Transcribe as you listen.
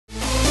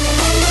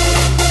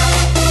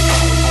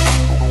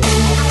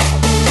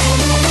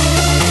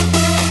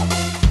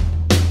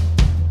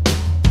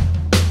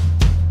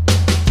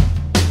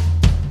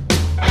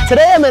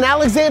I'm in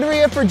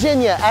Alexandria,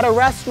 Virginia at a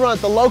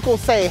restaurant the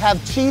locals say have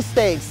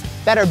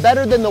cheesesteaks that are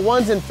better than the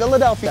ones in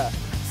Philadelphia.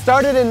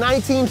 Started in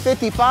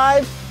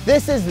 1955,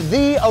 this is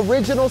the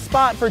original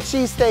spot for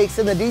cheesesteaks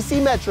in the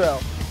DC Metro.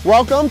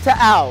 Welcome to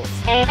Al's.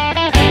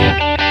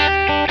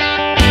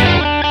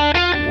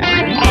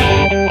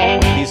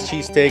 These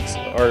cheesesteaks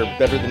are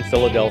better than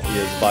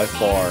Philadelphia's by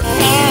far.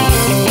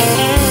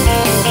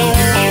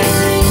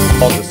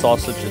 All the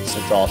sausage, it's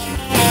awesome.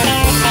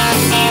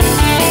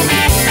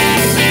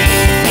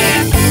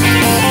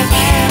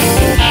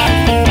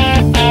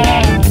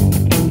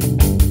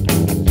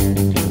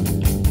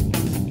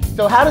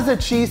 So how does a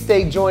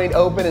cheesesteak joint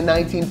open in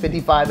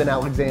 1955 in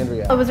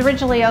Alexandria? It was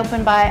originally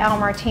opened by Al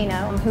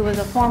Martino, who was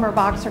a former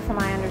boxer from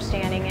my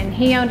understanding, and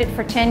he owned it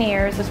for 10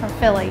 years. It's from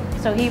Philly,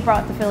 so he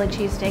brought the Philly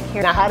cheesesteak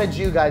here. Now how did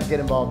you guys get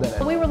involved in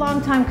it? We were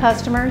longtime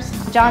customers.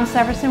 John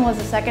Severson was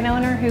the second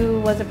owner, who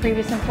was a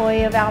previous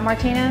employee of Al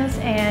Martino's,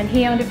 and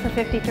he owned it for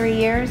 53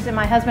 years. And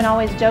my husband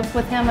always joked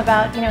with him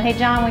about, you know, hey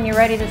John, when you're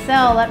ready to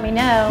sell, let me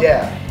know.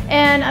 Yeah.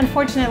 And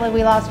unfortunately,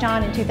 we lost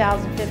John in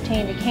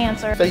 2015 to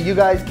cancer. So you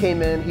guys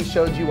came in, he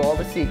showed you all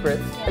the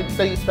secrets.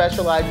 So you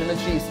specialize in the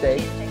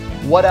cheesesteak.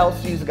 What else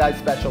do you guys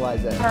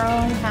specialize in? Our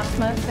own half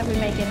smokes that we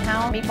make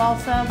in-house, meatball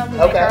sub. We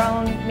make our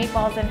own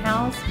meatballs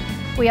in-house.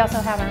 We also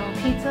have our own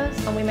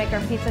pizzas, and we make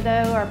our pizza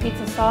dough, our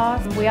pizza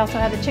sauce. We also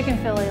have the chicken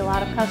Philly, a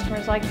lot of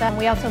customers like that.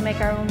 We also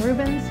make our own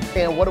Reubens.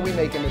 And what are we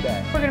making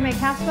today? We're gonna make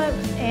half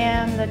smokes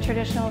and the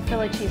traditional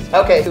Philly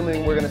cheesesteak. Okay,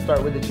 assuming we're gonna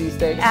start with the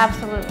cheesesteak?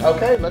 Absolutely.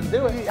 Okay, let's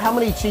do it. How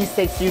many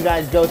cheesesteaks do you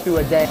guys go through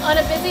a day? On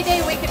a busy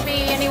day, we could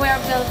be anywhere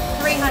up to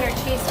 300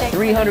 cheesesteaks.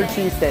 300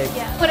 cheesesteaks?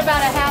 Yeah. Put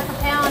about a half a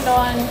pound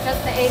on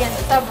just the 8-inch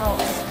sub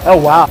rolls. Oh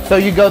wow. So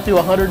you go through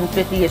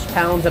 150-ish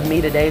pounds of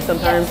meat a day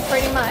sometimes? Yes,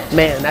 pretty much.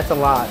 Man, that's a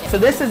lot. So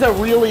this is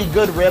a really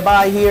good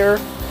ribeye here.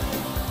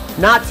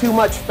 Not too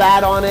much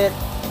fat on it.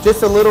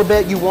 Just a little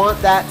bit. You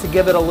want that to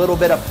give it a little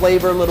bit of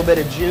flavor, a little bit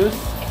of juice.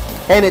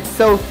 And it's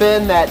so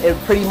thin that it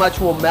pretty much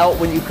will melt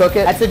when you cook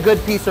it. That's a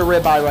good piece of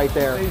ribeye right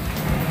there.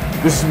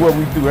 This is what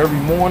we do every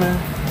morning.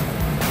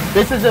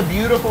 This is a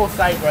beautiful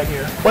sight right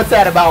here. What's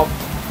that, about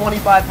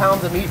 25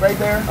 pounds of meat right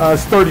there?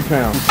 It's 30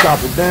 pounds. We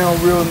chop it down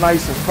real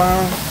nice and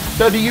fine.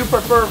 So do you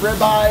prefer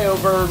ribeye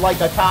over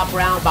like a top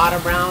round,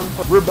 bottom round?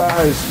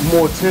 Ribeye is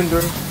more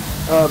tender.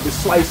 It's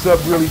sliced up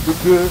really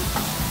good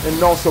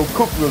and also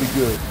cooked really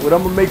good. What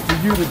I'm gonna make for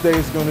you today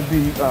is gonna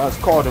be, it's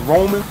called a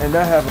Roman, and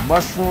that have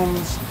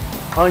mushrooms,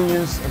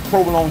 onions, and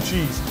provolone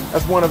cheese.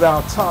 That's one of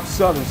our top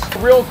sellers.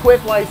 Real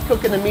quick, while he's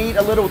cooking the meat,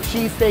 a little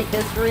cheesesteak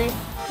history.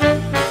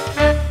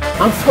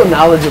 I'm so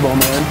knowledgeable,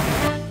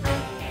 man.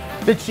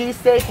 The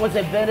cheesesteak was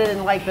invented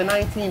in like the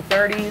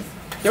 1930s.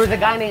 There was a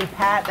guy named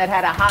Pat that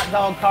had a hot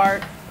dog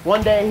cart.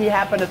 One day he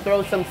happened to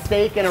throw some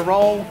steak in a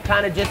roll,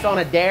 kind of just on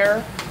a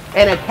dare,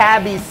 and a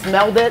cabbie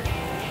smelled it.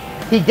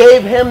 He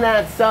gave him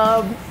that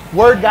sub.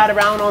 Word got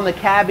around on the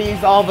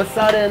cabbies. All of a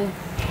sudden,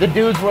 the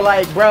dudes were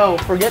like, bro,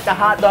 forget the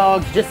hot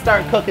dogs, just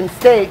start cooking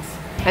steaks.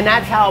 And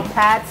that's how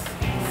Pat's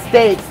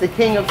Steaks, the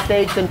king of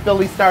steaks in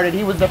Philly, started.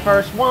 He was the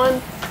first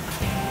one.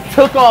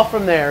 Took off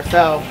from there.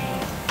 So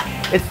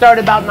it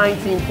started about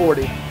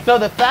 1940. So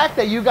the fact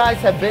that you guys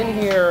have been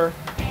here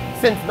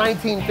since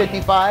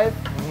 1955,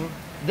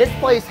 this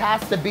place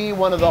has to be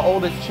one of the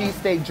oldest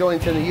cheesesteak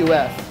joints in the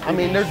US. I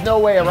mean, there's no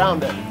way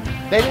around it.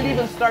 They didn't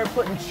even start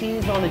putting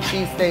cheese on the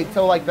cheesesteak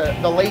till like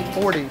the late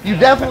 40s. You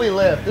definitely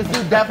lived. This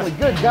dude definitely,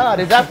 good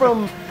God. Is that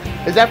from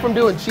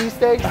doing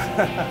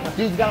cheesesteaks?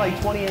 Dude's got like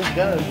 20-inch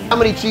guns. How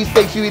many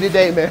cheesesteaks you eat a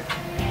day, man?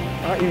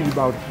 I eat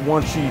about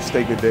 1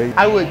 cheesesteak a day.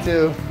 I would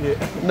too, Yeah.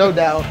 no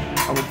doubt.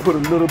 I'm gonna put a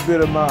little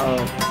bit of my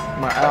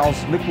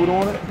Al's liquid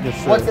on it.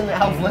 Yes, sir. What's in the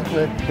Al's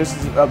liquid? This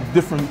is a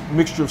different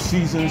mixture of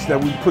seasons that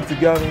we put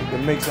together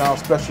that makes our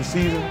special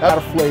season. A lot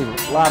of flavor,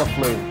 a lot of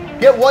flavor.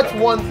 Get what's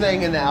one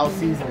thing in the Al's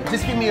seasoning?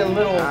 Just give me a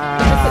little,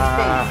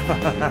 just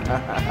a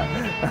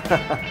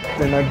taste.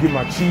 Then I get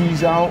my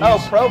cheese out. Oh,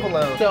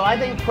 provolone. So I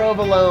think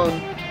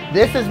provolone,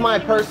 this is my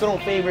personal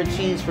favorite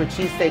cheese for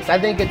cheesesteaks. I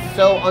think it's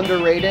so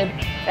underrated.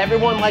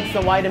 Everyone likes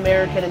the white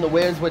American and the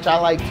Whiz, which I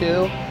like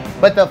too.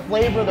 But the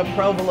flavor of the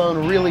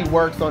provolone really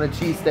works on a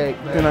cheesesteak.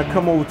 Then I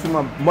come over to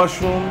my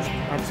mushrooms.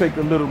 I take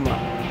a little of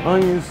my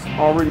onions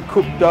already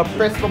cooked up.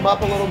 Crisp them up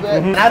a little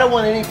bit. I don't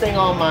want anything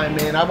on mine,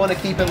 man. I want to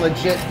keep it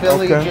legit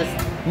Philly, just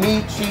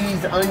meat,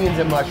 cheese, onions,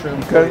 and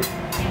mushrooms. Okay.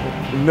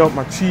 Melt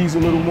my cheese a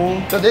little more.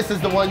 So this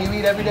is the one you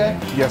eat every day?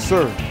 Yes,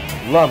 sir.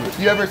 Love it.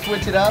 You ever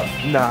switch it up?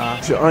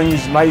 Nah. Your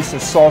onions nice and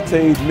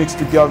sauteed, mixed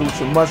together with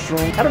your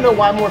mushrooms. I don't know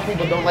why more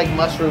people don't like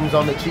mushrooms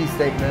on the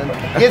cheesesteak,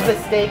 man. Gives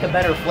the steak a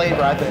better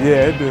flavor, I think.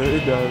 Yeah, it does.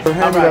 It does.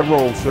 Hand me that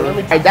roll, sir.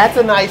 Hey, that's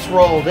a nice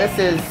roll. This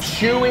is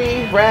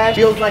chewy, fresh.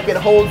 Feels like it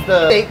holds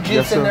the steak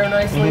juice in there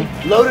nicely.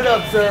 Load it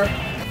up, sir.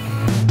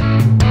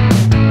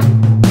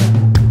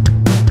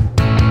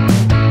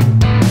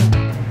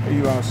 Here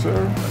you are,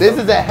 sir. This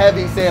is a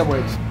heavy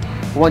sandwich.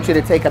 I want you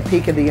to take a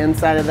peek at the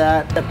inside of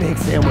that. A big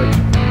sandwich.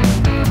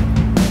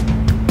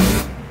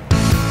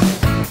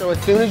 So as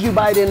soon as you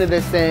bite into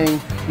this thing,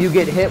 you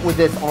get hit with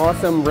this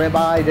awesome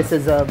ribeye. This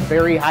is a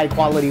very high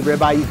quality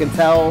ribeye. You can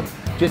tell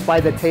just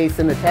by the taste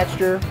and the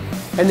texture.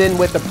 And then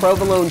with the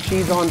provolone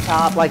cheese on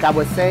top, like I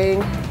was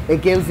saying,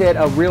 it gives it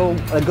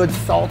a good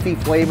salty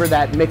flavor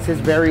that mixes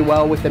very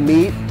well with the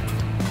meat.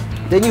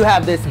 Then you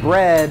have this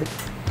bread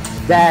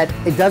that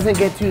it doesn't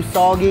get too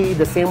soggy,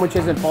 the sandwich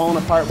isn't falling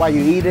apart while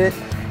you eat it.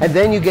 And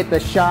then you get the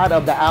shot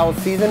of the Al's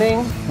seasoning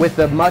with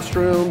the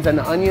mushrooms and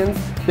the onions.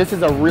 This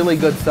is a really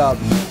good sub.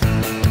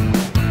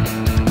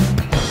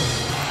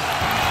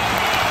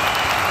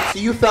 So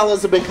you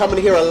fellas have been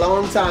coming here a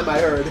long time, I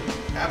heard.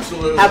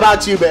 Absolutely. How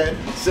about you, Ben?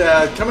 It's,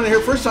 coming in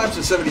here first time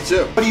since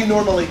 '72. What do you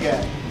normally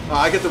get?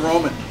 I get the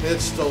Roman.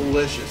 It's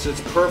delicious.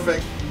 It's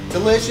perfect.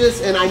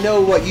 Delicious, and I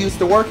know what you used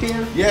to work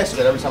here? Yes,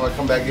 every time I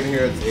come back in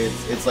here,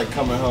 it's like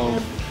coming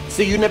home.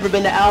 So you've never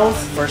been to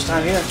Al's? First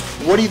time here.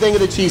 What do you think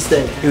of the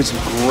cheesesteak? It was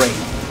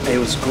great. It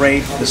was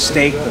great. The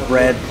steak, the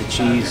bread, the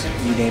cheese,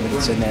 you name it,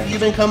 it's in there. You've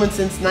been coming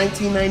since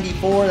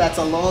 1994. That's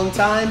a long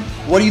time.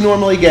 What do you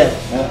normally get?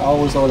 I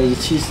always order the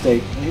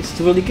cheesesteak. It's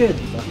really good.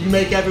 You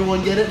make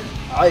everyone get it?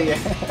 Oh yeah.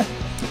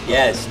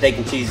 Yeah, steak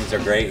and cheeses are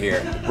great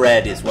here. The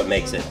bread is what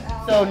makes it.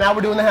 So now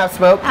we're doing the half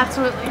smoke.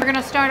 Absolutely. We're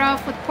gonna start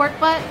off with pork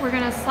butt. We're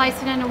gonna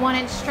slice it into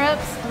 1-inch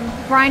strips,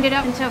 grind it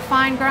up into a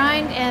fine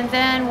grind, and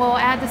then we'll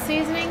add the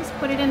seasonings,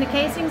 put it in the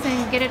casings,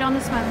 and get it on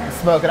the smoker.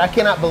 Smoke it. I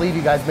cannot believe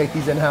you guys make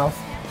these in-house.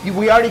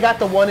 We already got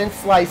the 1-inch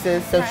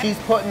slices, so Right. she's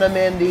putting them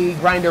in the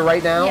grinder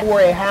right now. Yeah.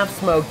 For a half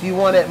smoke, do you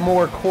want it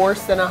more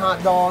coarse than a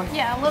hot dog?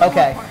 Yeah, a little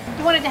Okay. more.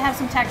 You want it to have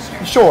some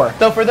texture. Sure.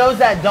 So for those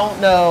that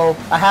don't know,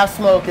 a half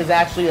smoke is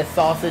actually a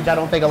sausage. I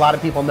don't think a lot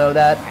of people know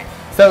that. Right.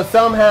 So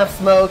some half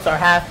smokes are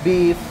half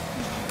beef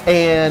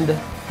and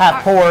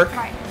half pork.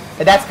 Right.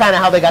 And that's kind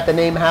of how they got the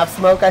name half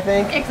smoke, I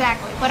think.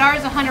 Exactly. But ours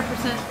is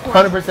 100% pork.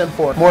 100%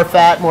 pork. More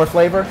fat, more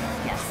flavor.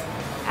 Yes.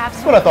 That's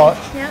Absolutely. what I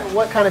thought. Yeah.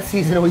 What kind of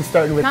season are we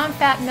starting with?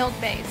 Non-fat milk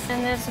base.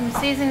 And there's some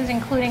seasonings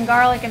including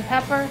garlic and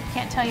pepper.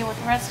 Can't tell you what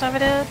the rest of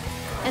it is.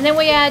 And then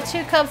we add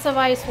 2 cups of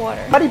ice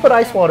water. How do you put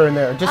ice water in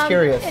there? Just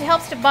curious. It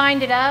helps to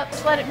bind it up.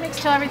 Just let it mix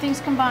till everything's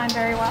combined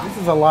very well. This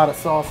is a lot of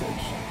sausage.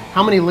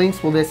 How many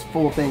links will this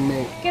full thing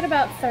make? Get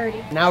about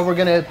 30. Now we're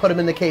gonna put them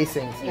in the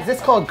casings. Yeah. Is this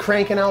called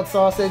cranking out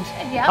sausage?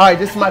 Yeah. All right,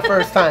 this is my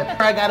first time.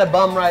 I got a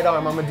bum right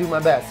arm. I'm gonna do my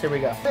best. Here we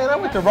go. Man, I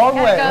went the wrong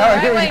way. Go All right,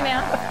 right here we way go.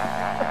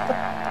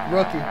 now.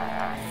 Rookie.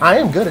 I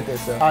am good at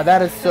this though. Oh,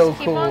 that is so Just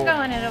keep cool. on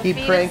going. It'll Keep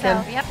feed cranking.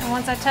 itself. Yep. And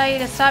once I tell you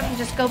to stop, you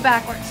just go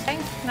backwards. Okay?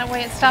 That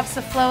way it stops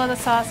the flow of the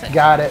sausage.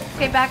 Got it.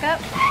 Okay, back up.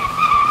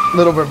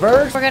 Little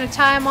reverse. We're going to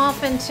tie them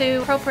off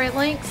into appropriate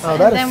lengths. Oh,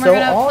 and that is then so we're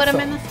going to put them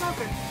awesome. in the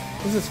smoker.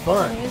 This is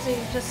fun. Easy.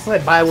 Just I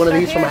might buy one of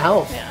start these for my here.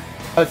 house. Yeah.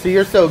 Oh, so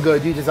you're so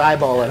good. You just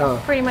eyeball it, huh?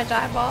 Pretty much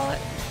eyeball it.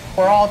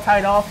 We're all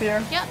tied off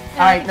here? Yep. All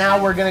right,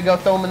 now we're gonna go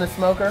throw them in the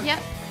smoker?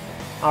 Yep.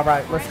 All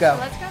right, let's go.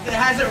 So let's go. It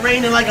hasn't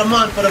rained in like a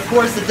month, but of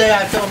course the day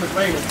I film it's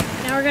raining.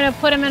 Now we're going to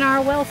put them in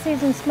our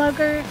well-seasoned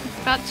smoker.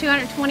 It's about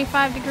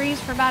 225 degrees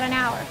for about an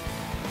hour.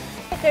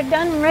 They're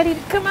done and ready to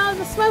come out of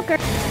the smoker.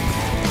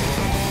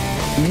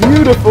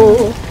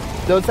 Beautiful.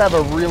 Those have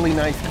a really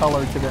nice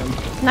color to them.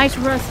 Nice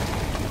russet.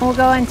 We'll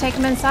go ahead and take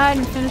them inside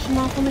and finish them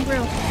off on the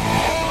grill.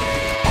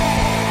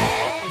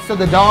 So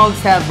the dogs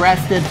have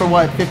rested for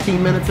what,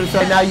 15 minutes or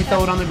so? Now you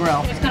throw it on the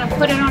grill. Just going to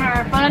put it on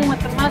our bun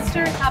with the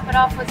mustard, top it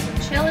off with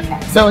some chili.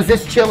 So is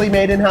this chili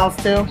made in-house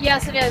too?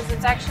 Yes, it is.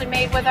 It's actually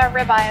made with our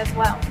ribeye as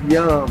well.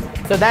 Yum.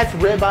 So that's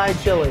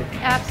ribeye chili.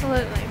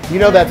 Absolutely. You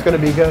know that's gonna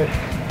be good.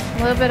 A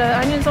little bit of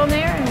onions on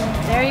there, and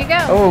there you go.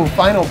 Oh,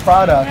 final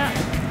product.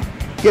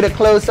 Yeah. Get a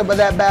close-up of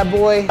that bad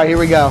boy. All right, here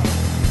we go.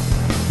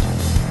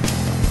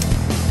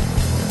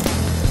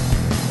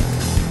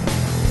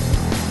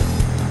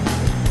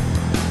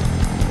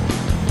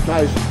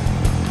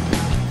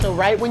 Nice. So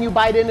right when you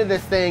bite into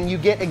this thing, you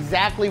get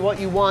exactly what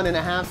you want in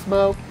a half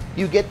smoke.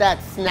 You get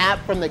that snap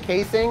from the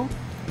casing.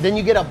 Then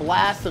you get a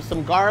blast of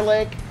some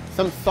garlic,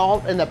 some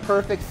salt, and the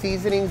perfect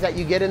seasonings that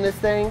you get in this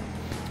thing.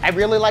 I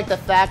really like the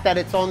fact that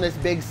it's on this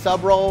big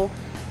sub roll,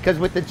 because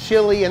with the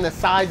chili and the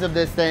size of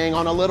this thing,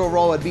 on a little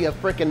roll it'd be a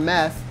freaking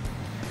mess.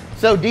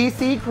 So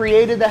DC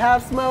created the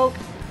half smoke.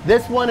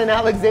 This one in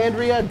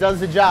Alexandria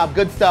does the job.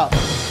 Good stuff.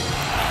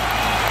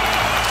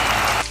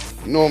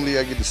 Normally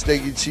I get the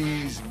steak and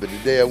cheese, but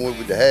today I went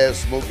with the half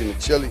smoke and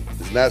the chili.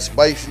 It's not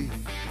spicy,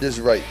 just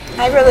right.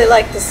 I really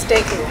like the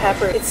steak and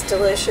pepper. It's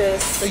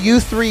delicious. So you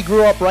three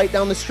grew up right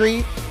down the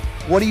street.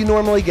 What do you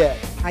normally get?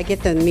 I get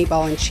the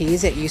meatball and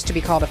cheese. It used to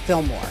be called a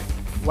Fillmore.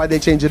 Why'd they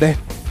change the name?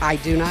 I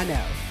do not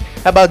know.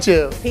 How about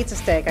you? Pizza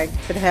steak.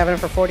 I've been having it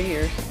for 40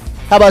 years.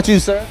 How about you,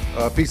 sir?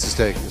 Pizza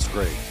steak is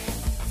great.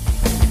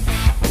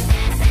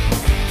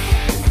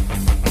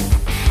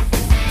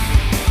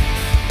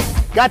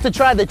 Got to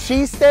try the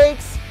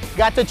cheesesteaks,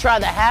 got to try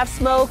the half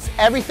smokes.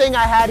 Everything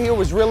I had here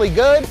was really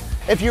good.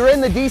 If you're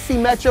in the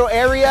DC metro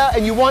area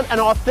and you want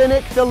an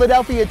authentic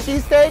Philadelphia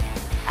cheesesteak,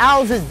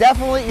 Al's is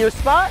definitely your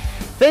spot.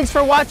 Thanks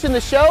for watching the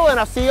show, and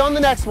I'll see you on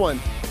the next one.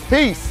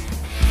 Peace.